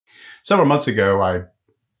Several months ago, I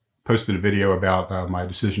posted a video about my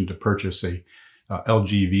decision to purchase a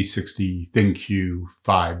LG V60 ThinQ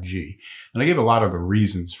 5G. And I gave a lot of the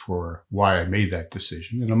reasons for why I made that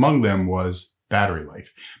decision. And among them was battery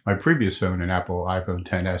life. My previous phone, an Apple iPhone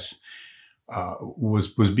XS,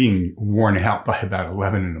 was being worn out by about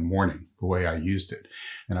 11 in the morning, the way I used it.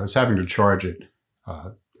 And I was having to charge it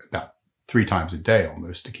about 3 times a day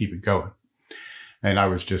almost to keep it going. And it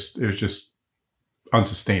was just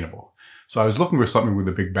unsustainable. So I was looking for something with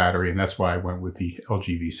a big battery, and that's why I went with the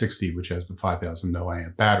LG V60, which has the 5,000 mAh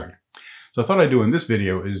battery. So I thought I'd do in this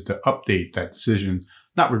video is to update that decision,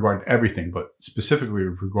 not regarding everything, but specifically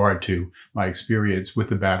with regard to my experience with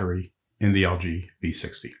the battery in the LG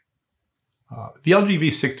V60. The LG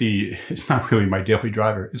V60 is not really my daily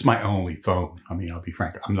driver. It's my only phone. I mean, I'll be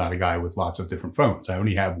frank, I'm not a guy with lots of different phones. I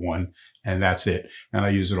only have one, and that's it. And I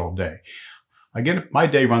use it all day. My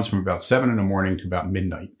day runs from about 7 in the morning to about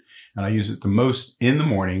midnight. And I use it the most in the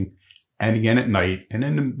morning and again at night. And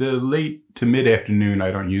in the late to mid-afternoon,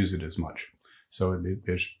 I don't use it as much. So it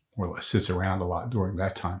just more or less sits around a lot during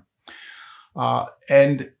that time.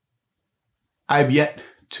 And I've yet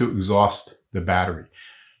to exhaust the battery.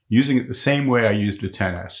 Using it the same way I used the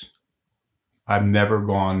XS. I've never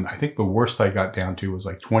gone, I think the worst I got down to was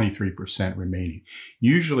like 23% remaining.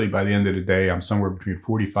 Usually by the end of the day, I'm somewhere between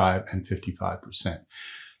 45 and 55%.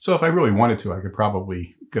 So if I really wanted to, I could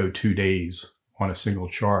probably go 2 days on a single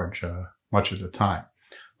charge much of the time.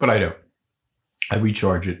 But I don't. I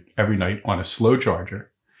recharge it every night on a slow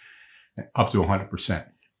charger up to 100%.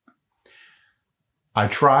 I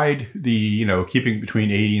tried the, keeping between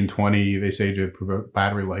 80 and 20, they say, to promote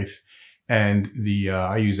battery life. And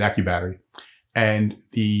I use Accubattery. And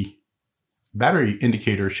the battery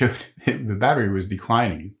indicator showed the battery was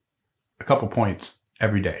declining a couple points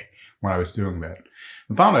every day when I was doing that.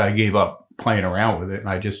 And finally, I gave up playing around with it, and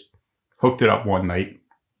I just hooked it up one night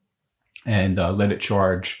and let it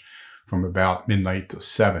charge from about midnight to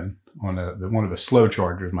 7 on one of the slow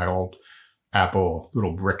chargers, my old Apple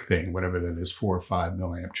little brick thing, whatever that is, 4 or 5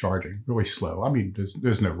 milliamp charging, really slow. I mean,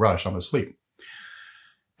 there's no rush. I'm asleep.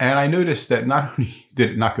 And I noticed that not only did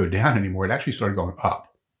it not go down anymore, it actually started going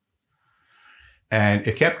up. And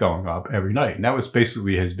it kept going up every night. And that was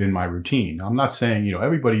basically has been my routine. I'm not saying,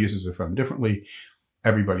 everybody uses their phone differently.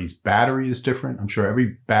 Everybody's battery is different. I'm sure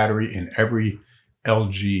every battery in every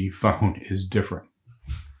LG phone is different.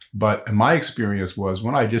 But my experience was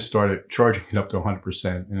when I just started charging it up to 100%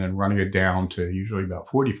 and then running it down to usually about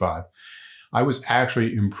 45, I was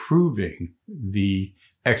actually improving the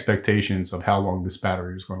expectations of how long this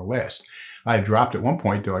battery was going to last. I dropped at one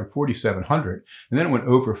point to like 4,700, and then it went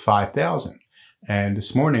over 5,000. And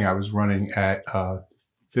this morning I was running at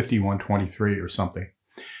 5123 or something.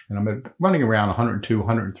 And I'm running around 102,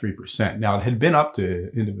 103%. Now it had been up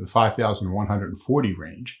to into the 5,140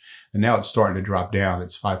 range, and now it's starting to drop down.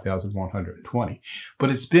 It's 5,120.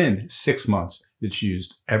 But it's been 6 months. It's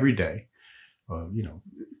used every day,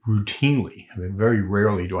 routinely. I mean, very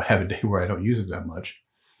rarely do I have a day where I don't use it that much.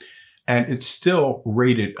 And it's still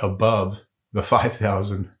rated above the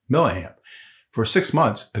 5,000 milliamp for 6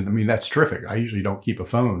 months. And I mean, that's terrific. I usually don't keep a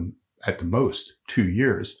phone at the most 2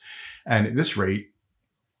 years. And at this rate,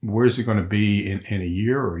 where's it going to be in a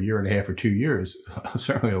year or a year and a half or 2 years?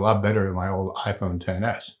 Certainly a lot better than my old iPhone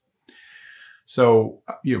XS. So,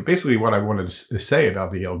 basically what I wanted to say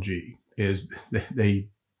about the LG is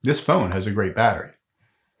this phone has a great battery.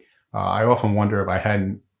 I often wonder if I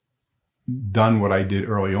hadn't done what I did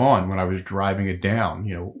early on when I was driving it down,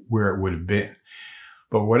 where it would have been.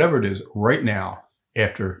 But whatever it is, right now,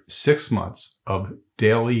 after 6 months of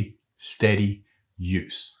daily, steady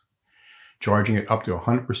use, charging it up to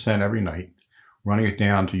 100% every night, running it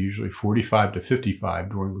down to usually 45 to 55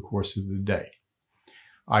 during the course of the day,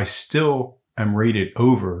 I still am rated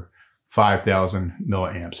over 5,000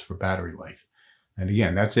 milliamps for battery life. And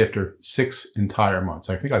again, that's after 6 entire months.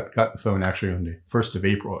 I think I got the phone actually on the 1st of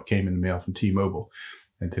April. It came in the mail from T-Mobile.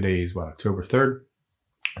 And today is October 3rd.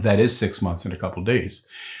 That is 6 months and a couple days.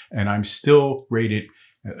 And I'm still rated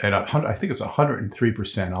at I think it's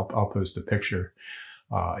 103%. I'll post a picture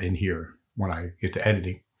in here when I get to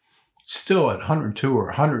editing. Still at 102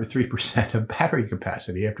 or 103% of battery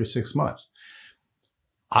capacity after 6 months.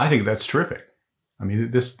 I think that's terrific. I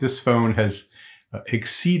mean, this phone has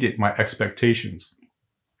exceeded my expectations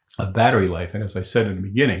of battery life. And as I said in the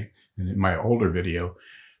beginning, and in my older video,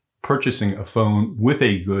 purchasing a phone with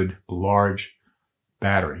a good large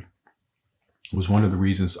battery was one of the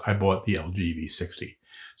reasons I bought the LG V60.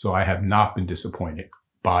 So I have not been disappointed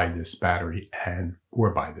by this battery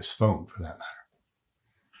or by this phone for that matter.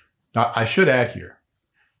 Now, I should add here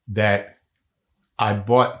that I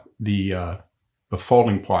bought the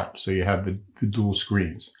folding part, so you have the dual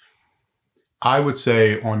screens. I would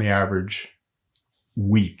say on the average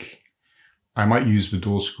week, I might use the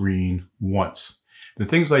dual screen once. The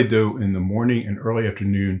things I do in the morning and early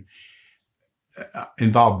afternoon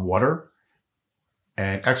involve water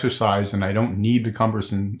and exercise, and I don't need the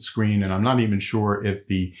cumbersome screen, and I'm not even sure if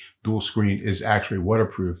the dual screen is actually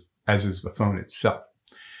waterproof, as is the phone itself.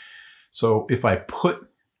 So if I put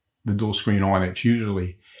the dual screen on, it's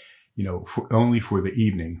usually, you know, only for the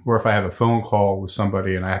evening. Or if I have a phone call with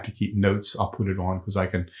somebody and I have to keep notes, I'll put it on because I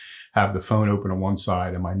can have the phone open on one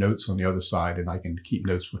side and my notes on the other side, and I can keep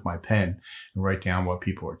notes with my pen and write down what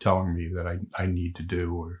people are telling me that I need to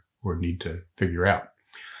do or need to figure out.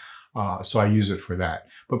 So I use it for that.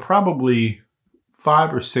 But probably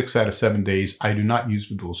 5 or 6 out of 7 days, I do not use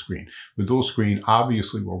the dual screen. The dual screen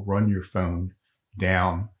obviously will run your phone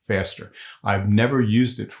down faster. I've never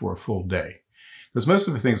used it for a full day because most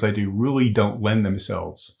of the things I do really don't lend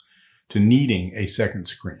themselves to needing a second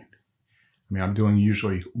screen. I mean, I'm doing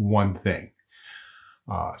usually one thing.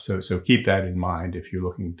 So keep that in mind if you're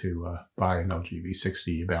looking to buy an LG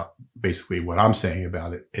V60. About basically what I'm saying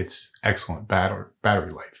about it, it's excellent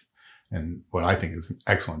battery life, and what I think is an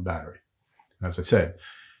excellent battery. And as I said,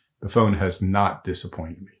 the phone has not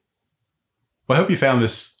disappointed me. Well, I hope you found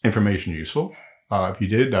this information useful. If you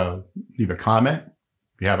did, leave a comment.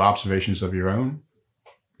 If you have observations of your own,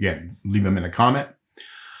 again, leave them in a comment.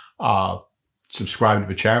 Subscribe to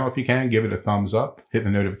the channel if you can. Give it a thumbs up. Hit the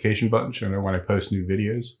notification button so you know when I post new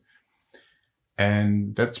videos.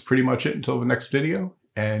 And that's pretty much it until the next video.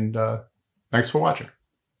 And thanks for watching.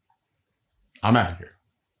 I'm out of here.